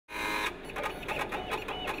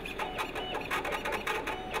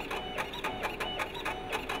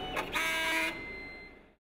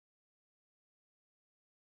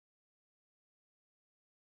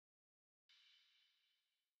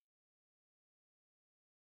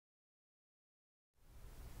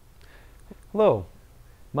Hello,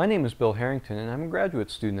 my name is Bill Harrington and I'm a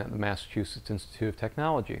graduate student at the Massachusetts Institute of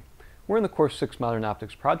Technology. We're in the Course 6 Modern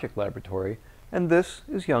Optics Project Laboratory, and this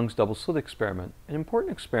is Young's double slit experiment, an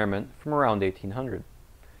important experiment from around 1800.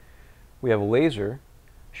 We have a laser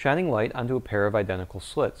shining light onto a pair of identical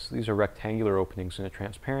slits. These are rectangular openings in a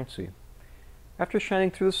transparency. After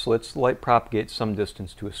shining through the slits, the light propagates some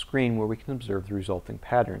distance to a screen where we can observe the resulting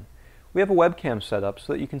pattern. We have a webcam set up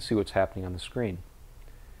so that you can see what's happening on the screen.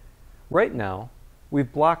 Right now,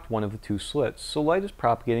 we've blocked one of the two slits, so light is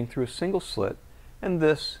propagating through a single slit, and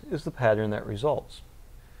this is the pattern that results.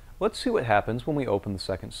 Let's see what happens when we open the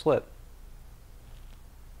second slit.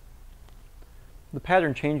 The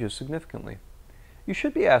pattern changes significantly. You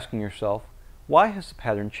should be asking yourself, why has the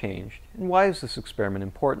pattern changed, and why is this experiment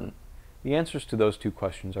important? The answers to those two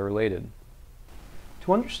questions are related.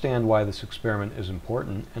 To understand why this experiment is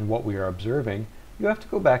important and what we are observing, you have to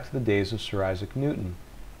go back to the days of Sir Isaac Newton.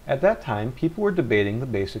 At that time, people were debating the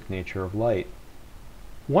basic nature of light.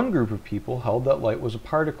 One group of people held that light was a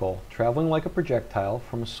particle, traveling like a projectile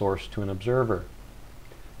from a source to an observer.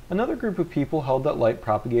 Another group of people held that light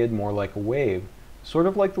propagated more like a wave, sort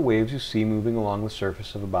of like the waves you see moving along the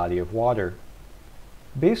surface of a body of water.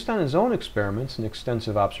 Based on his own experiments and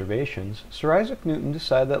extensive observations, Sir Isaac Newton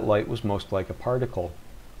decided that light was most like a particle.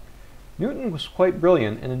 Newton was quite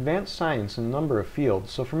brilliant and advanced science in a number of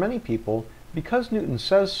fields, so for many people, because Newton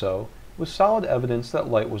says so, was solid evidence that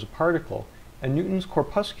light was a particle, and Newton's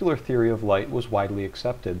corpuscular theory of light was widely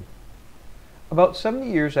accepted. About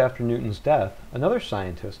 70 years after Newton's death, another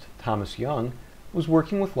scientist, Thomas Young, was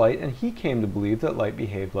working with light, and he came to believe that light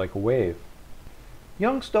behaved like a wave.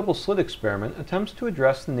 Young's double slit experiment attempts to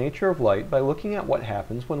address the nature of light by looking at what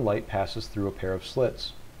happens when light passes through a pair of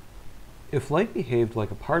slits. If light behaved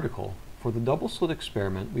like a particle, for the double slit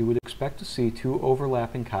experiment we would expect to see two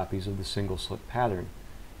overlapping copies of the single slit pattern.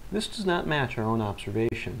 This does not match our own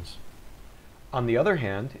observations. On the other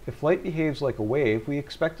hand, if light behaves like a wave, we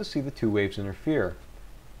expect to see the two waves interfere,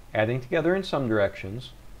 adding together in some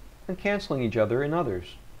directions and canceling each other in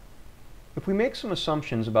others. If we make some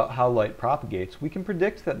assumptions about how light propagates, we can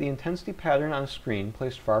predict that the intensity pattern on a screen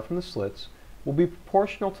placed far from the slits will be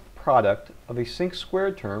proportional to the product of a sinc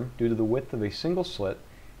squared term due to the width of a single slit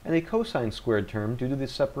and a cosine squared term due to the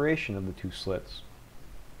separation of the two slits.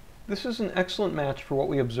 This is an excellent match for what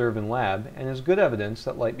we observe in lab and is good evidence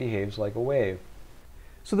that light behaves like a wave.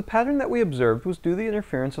 So the pattern that we observed was due to the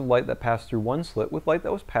interference of light that passed through one slit with light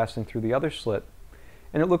that was passing through the other slit,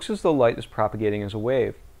 and it looks as though light is propagating as a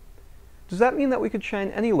wave. Does that mean that we could shine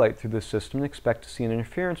any light through this system and expect to see an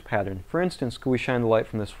interference pattern? For instance, could we shine the light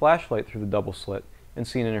from this flashlight through the double slit and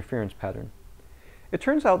see an interference pattern? It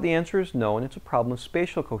turns out the answer is no, and it's a problem of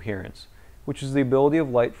spatial coherence, which is the ability of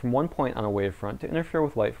light from one point on a wavefront to interfere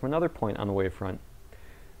with light from another point on the wavefront.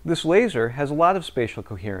 This laser has a lot of spatial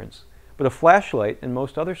coherence, but a flashlight and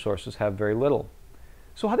most other sources have very little.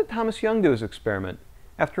 So how did Thomas Young do his experiment?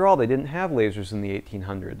 After all, they didn't have lasers in the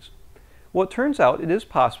 1800s. Well, it turns out it is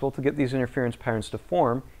possible to get these interference patterns to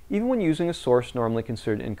form even when using a source normally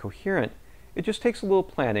considered incoherent. It just takes a little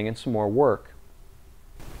planning and some more work.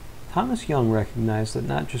 Thomas Young recognized that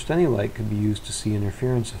not just any light could be used to see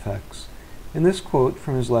interference effects. In this quote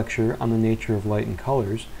from his lecture on the nature of light and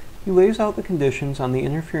colors, he lays out the conditions on the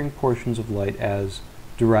interfering portions of light as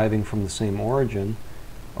deriving from the same origin,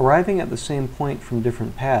 arriving at the same point from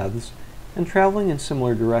different paths, and traveling in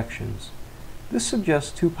similar directions. This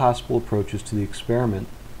suggests two possible approaches to the experiment.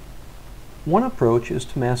 One approach is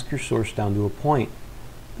to mask your source down to a point.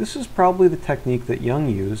 This is probably the technique that Young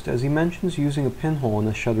used, as he mentions using a pinhole in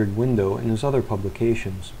a shuttered window in his other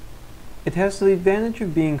publications. It has the advantage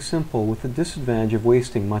of being simple with the disadvantage of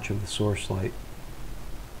wasting much of the source light.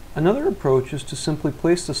 Another approach is to simply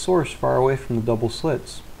place the source far away from the double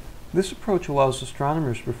slits. This approach allows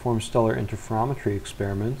astronomers to perform stellar interferometry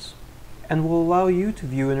experiments and will allow you to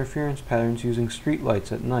view interference patterns using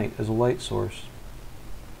streetlights at night as a light source.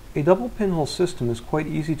 A double pinhole system is quite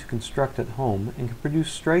easy to construct at home and can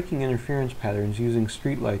produce striking interference patterns using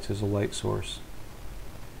streetlights as a light source.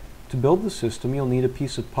 To build the system, you'll need a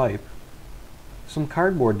piece of pipe, some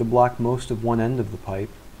cardboard to block most of one end of the pipe,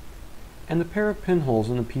 and a pair of pinholes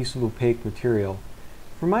and a piece of opaque material.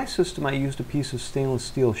 For my system, I used a piece of stainless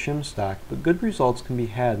steel shim stock, but good results can be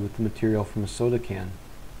had with the material from a soda can.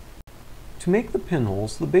 To make the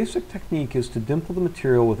pinholes, the basic technique is to dimple the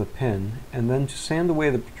material with a pin, and then to sand away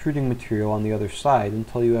the protruding material on the other side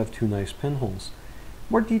until you have two nice pinholes.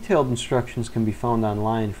 More detailed instructions can be found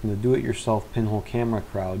online from the do-it-yourself pinhole camera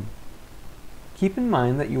crowd. Keep in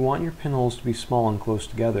mind that you want your pinholes to be small and close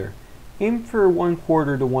together. Aim for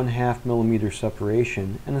 1/4 to 1/2 millimeter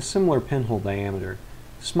separation and a similar pinhole diameter.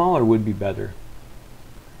 Smaller would be better.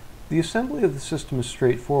 The assembly of the system is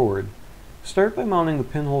straightforward. Start by mounting the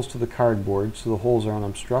pinholes to the cardboard so the holes are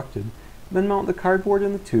unobstructed, then mount the cardboard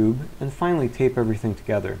in the tube, and finally tape everything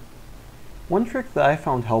together. One trick that I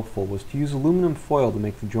found helpful was to use aluminum foil to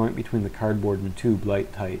make the joint between the cardboard and tube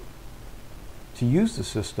light tight. To use the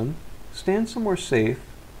system, stand somewhere safe,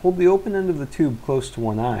 hold the open end of the tube close to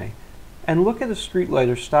one eye, and look at a street light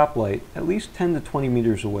or stoplight at least 10 to 20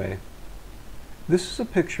 meters away. This is a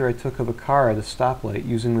picture I took of a car at a stoplight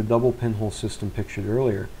using the double pinhole system pictured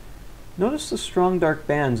earlier. Notice the strong dark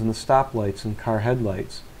bands in the stoplights and car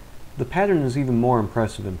headlights. The pattern is even more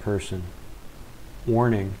impressive in person.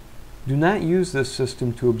 Warning: do not use this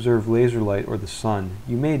system to observe laser light or the sun.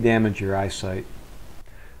 You may damage your eyesight.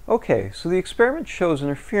 Okay, so the experiment shows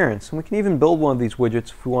interference, and we can even build one of these widgets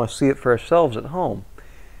if we want to see it for ourselves at home.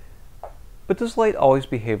 But does light always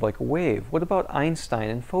behave like a wave? What about Einstein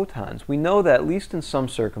and photons? We know that at least in some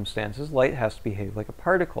circumstances, light has to behave like a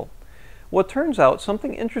particle. Well, it turns out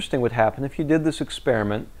something interesting would happen if you did this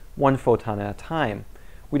experiment one photon at a time.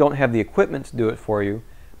 We don't have the equipment to do it for you,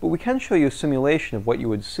 but we can show you a simulation of what you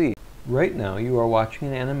would see. Right now you are watching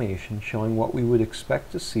an animation showing what we would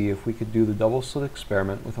expect to see if we could do the double slit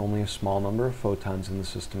experiment with only a small number of photons in the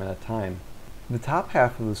system at a time. The top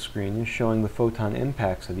half of the screen is showing the photon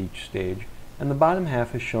impacts at each stage, and the bottom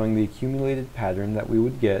half is showing the accumulated pattern that we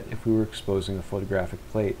would get if we were exposing a photographic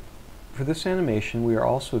plate. For this animation we are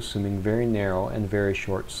also assuming very narrow and very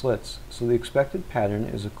short slits, so the expected pattern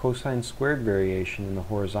is a cosine squared variation in the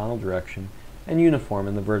horizontal direction and uniform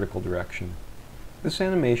in the vertical direction. This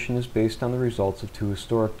animation is based on the results of two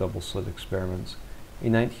historic double slit experiments, a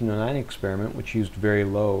 1909 experiment which used very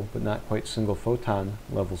low but not quite single photon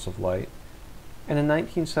levels of light, and a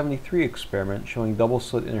 1973 experiment showing double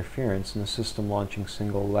slit interference in a system launching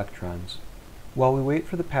single electrons. While we wait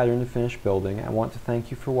for the pattern to finish building, I want to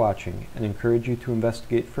thank you for watching and encourage you to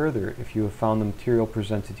investigate further if you have found the material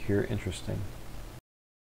presented here interesting.